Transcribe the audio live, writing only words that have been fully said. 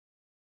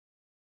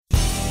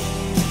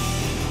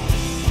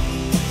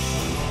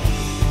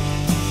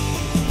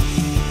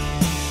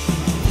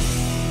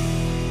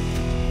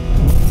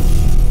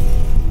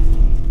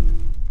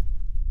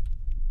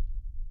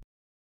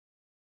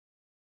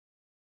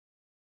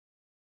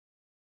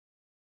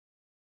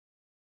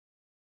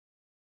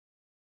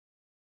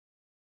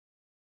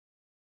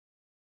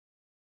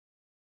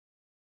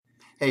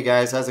Hey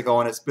guys, how's it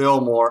going? It's Bill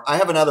Moore. I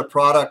have another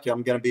product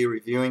I'm going to be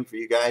reviewing for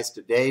you guys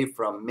today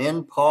from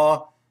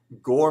Minpaw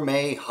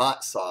Gourmet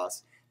Hot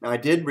Sauce. Now I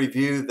did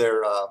review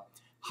their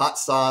hot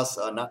sauce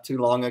not too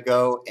long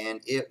ago,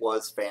 and it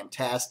was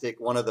fantastic.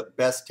 One of the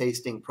best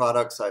tasting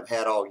products I've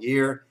had all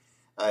year.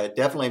 It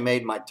definitely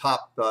made my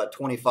top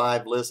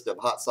 25 list of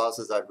hot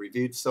sauces I've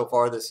reviewed so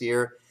far this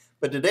year.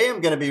 But today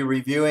I'm going to be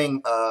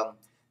reviewing the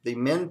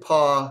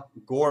Minpaw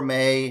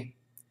Gourmet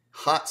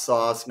hot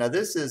sauce. Now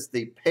this is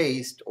the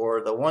paste,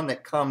 or the one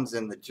that comes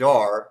in the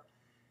jar.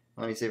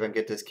 Let me see if I can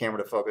get this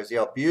camera to focus.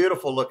 Yeah,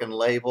 beautiful looking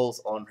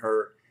labels on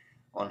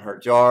her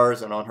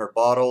jars and on her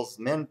bottles.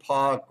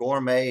 Minpaw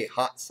Gourmet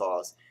hot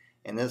sauce,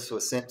 and this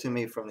was sent to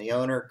me from the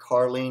owner,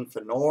 Carlene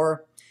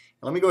Fenor.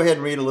 Let me go ahead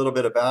and read a little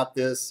bit about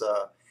this.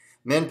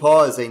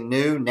 Minpaw is a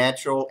new,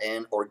 natural,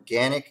 and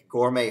organic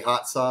gourmet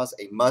hot sauce,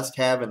 a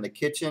must-have in the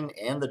kitchen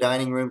and the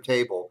dining room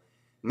table.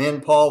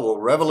 Minpaw will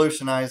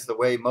revolutionize the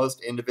way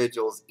most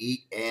individuals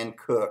eat and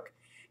cook.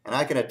 And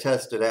I can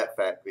attest to that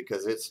fact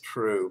because it's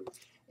true.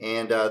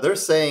 And their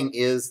saying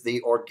is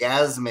the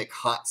orgasmic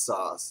hot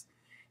sauce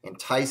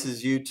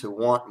entices you to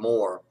want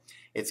more.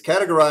 It's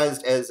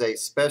categorized as a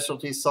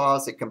specialty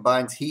sauce. It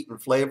combines heat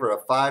and flavor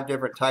of 5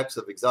 different types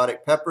of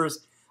exotic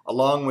peppers,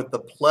 along with the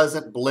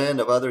pleasant blend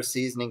of other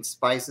seasoning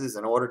spices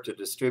in order to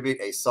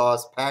distribute a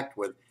sauce packed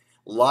with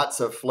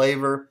lots of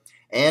flavor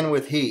and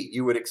with heat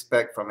you would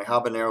expect from a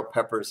habanero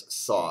peppers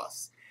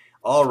sauce.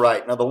 All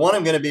right, now the one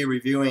I'm going to be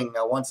reviewing,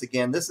 once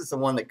again, this is the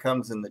one that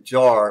comes in the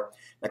jar.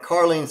 Now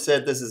Carlene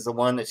said this is the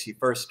one that she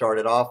first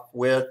started off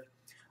with.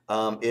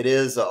 It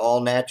is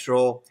all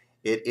natural.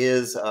 It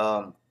is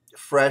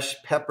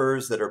fresh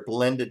peppers that are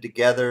blended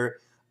together,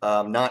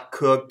 not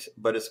cooked,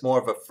 but it's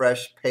more of a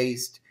fresh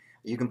paste.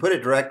 You can put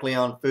it directly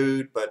on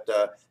food, but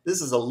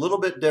this is a little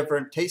bit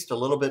different, tastes a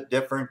little bit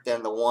different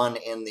than the one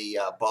in the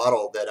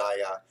bottle that I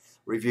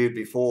reviewed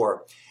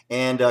before.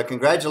 And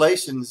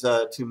congratulations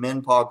to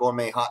Minpaw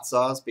Gourmet Hot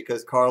Sauce,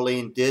 because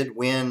Carlene did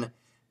win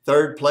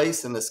 3rd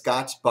place in the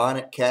Scotch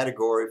Bonnet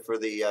category for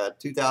the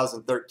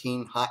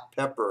 2013 Hot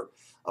Pepper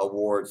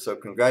Award. So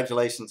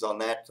congratulations on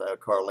that,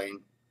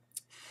 Carlene.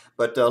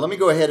 But let me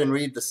go ahead and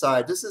read the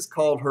side. This is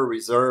called her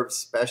Reserve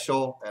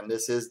Special, and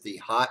this is the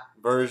hot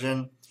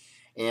version.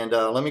 And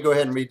let me go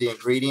ahead and read the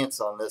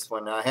ingredients on this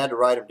one. Now, I had to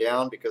write them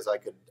down because I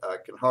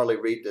can hardly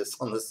read this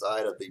on the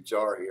side of the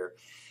jar here.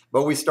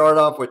 But we start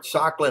off with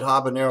chocolate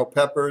habanero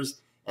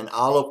peppers and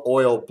olive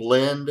oil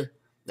blend.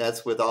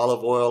 That's with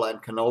olive oil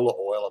and canola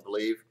oil, I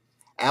believe.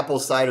 Apple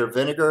cider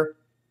vinegar,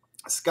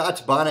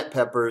 Scotch bonnet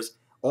peppers,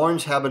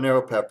 orange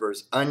habanero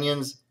peppers,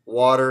 onions,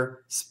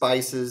 water,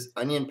 spices,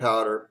 onion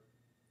powder,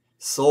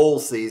 soul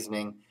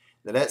seasoning.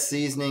 Now that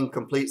seasoning,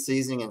 complete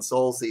seasoning and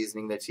soul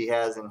seasoning that she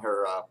has in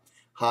her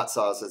hot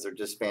sauces are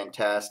just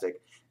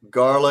fantastic.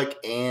 Garlic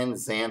and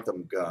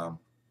xanthan gum.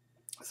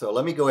 So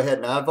let me go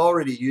ahead. Now I've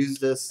already used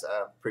this,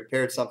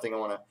 prepared something I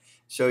want to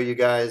show you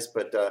guys,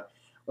 but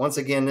once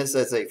again, this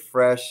is a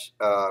fresh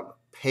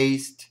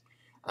paste.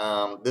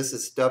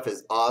 Stuff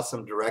is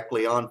awesome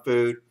directly on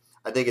food.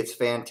 I think it's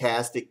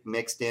fantastic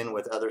mixed in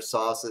with other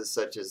sauces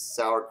such as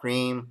sour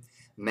cream,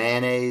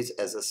 mayonnaise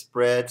as a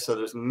spread. So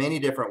there's many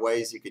different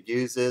ways you could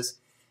use this.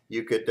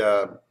 You could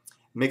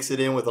mix it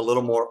in with a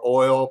little more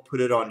oil,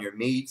 put it on your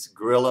meats,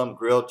 grill them,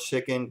 grilled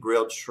chicken,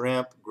 grilled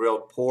shrimp,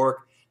 grilled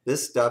pork.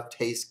 This stuff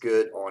tastes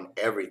good on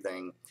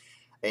everything.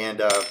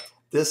 And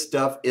this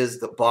stuff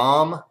is the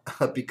bomb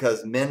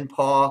because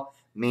Minpaw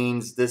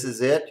means this is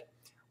it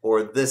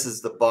or this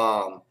is the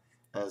bomb.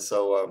 And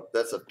so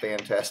that's a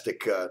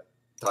fantastic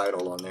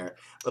title on there.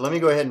 But let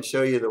me go ahead and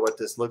show you what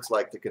this looks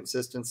like, the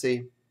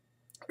consistency.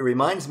 It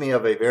reminds me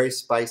of a very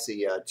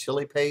spicy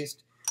chili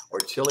paste or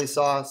chili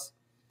sauce.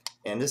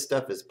 And this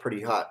stuff is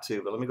pretty hot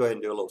too. But let me go ahead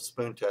and do a little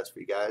spoon test for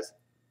you guys.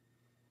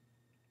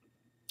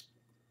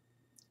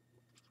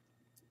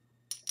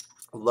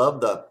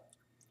 Love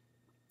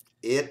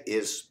it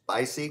is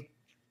spicy.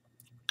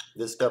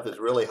 This stuff is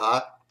really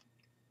hot.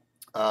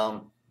 I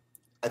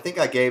think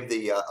I gave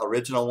the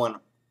original one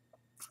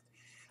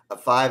a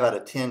 5 out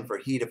of 10 for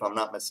heat, if I'm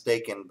not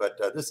mistaken. But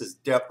this is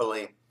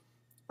definitely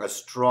a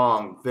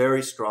strong,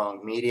 very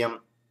strong,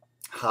 medium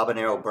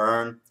habanero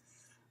burn.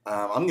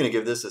 I'm going to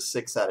give this a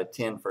 6 out of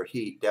 10 for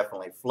heat.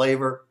 Definitely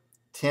flavor,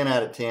 10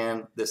 out of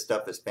 10. This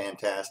stuff is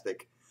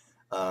fantastic.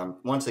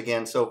 Once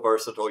again, so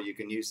versatile. You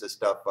can use this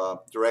stuff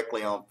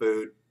directly on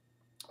food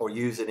or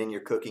use it in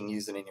your cooking,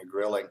 use it in your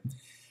grilling.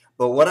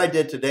 But what I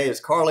did today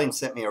is Carlene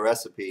sent me a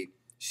recipe.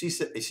 She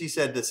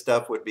said this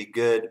stuff would be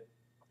good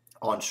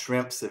on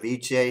shrimp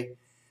ceviche.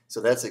 So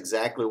that's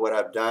exactly what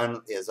I've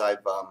done is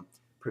I've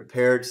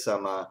prepared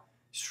some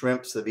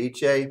shrimp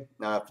ceviche.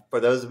 Now, for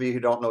those of you who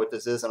don't know what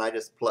this is, and I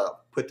just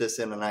put this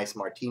in a nice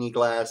martini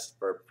glass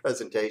for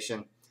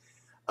presentation.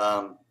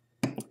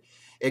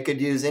 It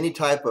could use any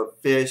type of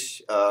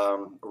fish,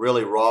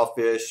 really raw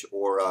fish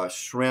or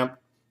shrimp.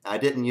 I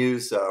didn't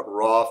use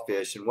raw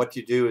fish, and what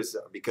you do is,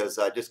 because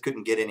I just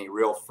couldn't get any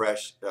real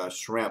fresh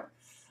shrimp,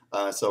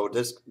 so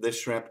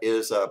this shrimp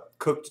is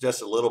cooked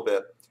just a little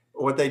bit.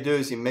 What they do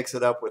is you mix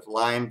it up with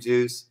lime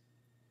juice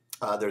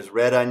There's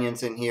red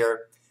onions in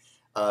here.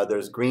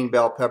 There's green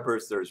bell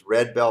peppers. There's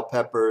red bell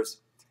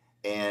peppers.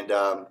 And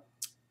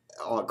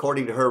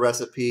according to her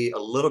recipe, a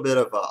little bit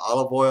of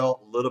olive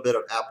oil, a little bit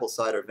of apple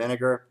cider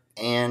vinegar,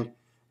 and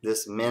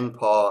this min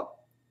paw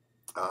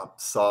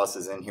sauce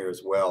is in here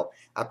as well.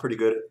 I put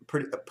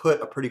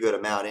a pretty good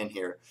amount in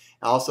here.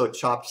 I also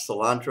chopped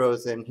cilantro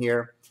is in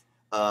here.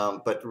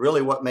 But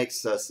really what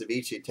makes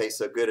ceviche taste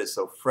so good is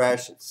so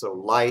fresh, it's so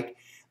light.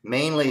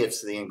 Mainly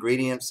it's the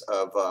ingredients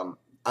of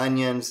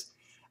onions,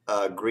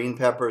 green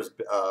peppers,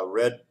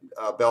 red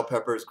bell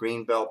peppers,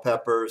 green bell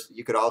peppers.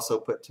 You could also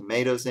put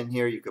tomatoes in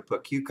here. You could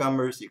put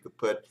cucumbers. You could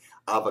put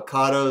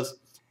avocados.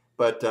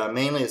 But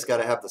mainly it's got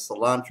to have the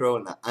cilantro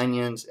and the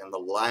onions and the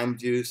lime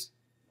juice.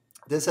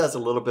 This has a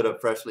little bit of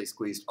freshly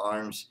squeezed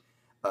orange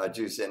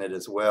juice in it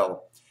as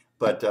well.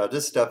 But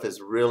this stuff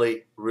is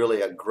really,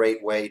 really a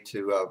great way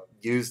to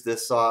use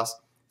this sauce.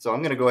 So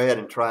I'm going to go ahead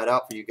and try it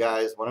out for you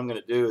guys. What I'm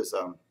going to do is,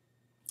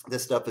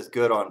 this stuff is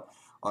good on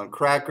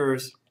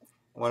crackers.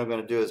 What I'm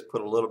going to do is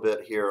put a little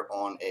bit here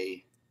on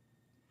a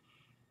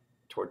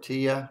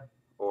tortilla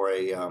or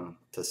a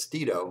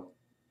tostito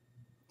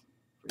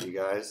for you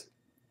guys.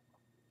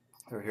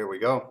 So here we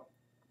go.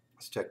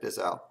 Let's check this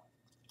out.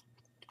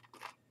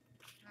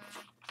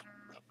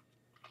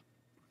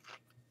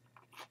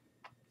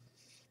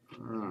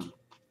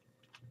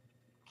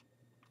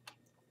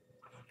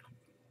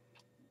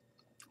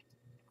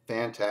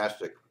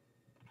 Fantastic.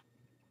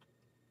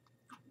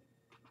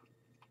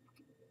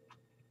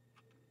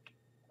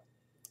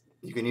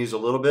 You can use a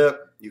little bit.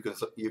 You can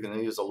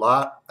use a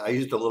lot. I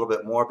used a little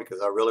bit more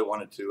because I really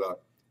wanted to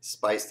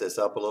spice this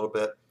up a little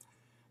bit.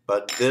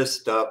 But this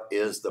stuff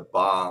is the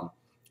bomb.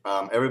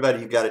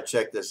 Everybody, you got to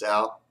check this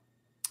out.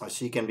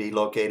 She can be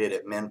located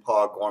at Min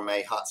Paw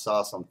Gourmet Hot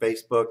Sauce on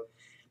Facebook.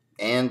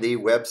 And the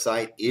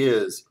website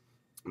is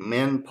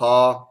Min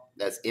Paw,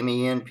 that's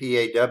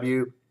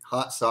MENPAW,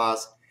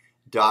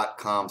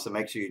 hotsauce.com. So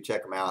make sure you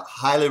check them out.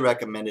 Highly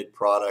recommended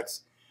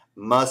products,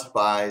 must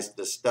buys.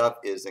 The stuff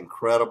is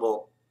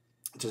incredible.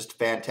 Just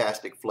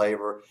fantastic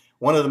flavor.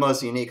 One of the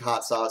most unique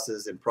hot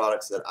sauces and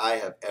products that I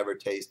have ever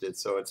tasted.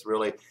 So it's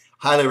really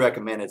highly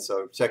recommended.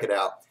 So check it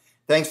out.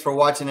 Thanks for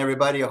watching,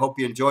 everybody. I hope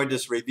you enjoyed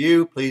this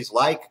review. Please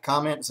like,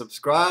 comment, and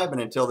subscribe. And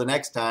until the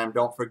next time,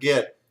 don't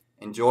forget,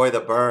 enjoy the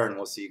burn.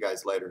 We'll see you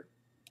guys later.